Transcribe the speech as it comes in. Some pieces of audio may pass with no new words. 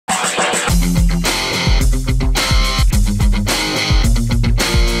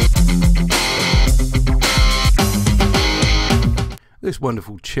This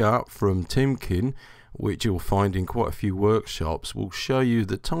wonderful chart from Timken, which you'll find in quite a few workshops, will show you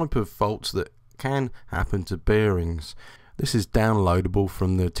the type of faults that can happen to bearings. This is downloadable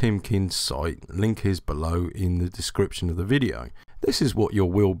from the Timken site, link is below in the description of the video. This is what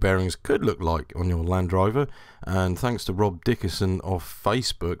your wheel bearings could look like on your Land Rover, and thanks to Rob Dickerson off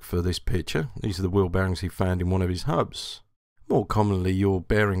Facebook for this picture. These are the wheel bearings he found in one of his hubs. More commonly, your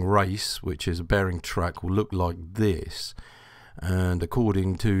bearing race, which is a bearing track, will look like this. And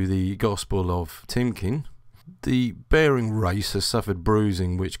according to the Gospel of Timken, the bearing race has suffered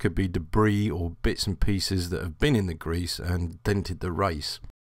bruising, which could be debris or bits and pieces that have been in the grease and dented the race.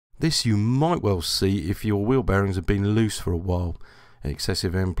 This you might well see if your wheel bearings have been loose for a while.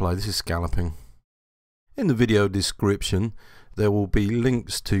 Excessive end play. This is scalloping. In the video description there will be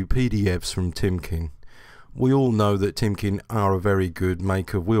links to PDFs from Timken. We all know that Timken are a very good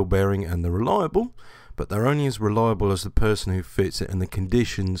maker of wheel bearing and they're reliable, but they're only as reliable as the person who fits it and the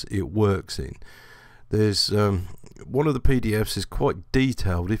conditions it works in. There's one of the PDFs is quite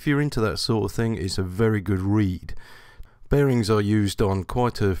detailed. If you're into that sort of thing, it's a very good read. Bearings are used on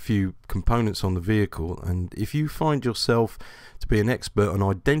quite a few components on the vehicle, and if you find yourself to be an expert on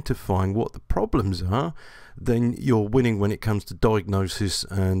identifying what the problems are, then you're winning when it comes to diagnosis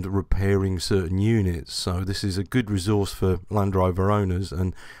and repairing certain units. So this is a good resource for Land Rover owners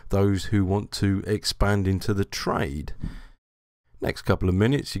and those who want to expand into the trade. Next couple of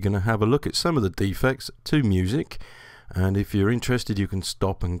minutes you're going to have a look at some of the defects to music, and if you're interested you can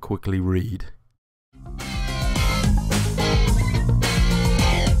stop and quickly read.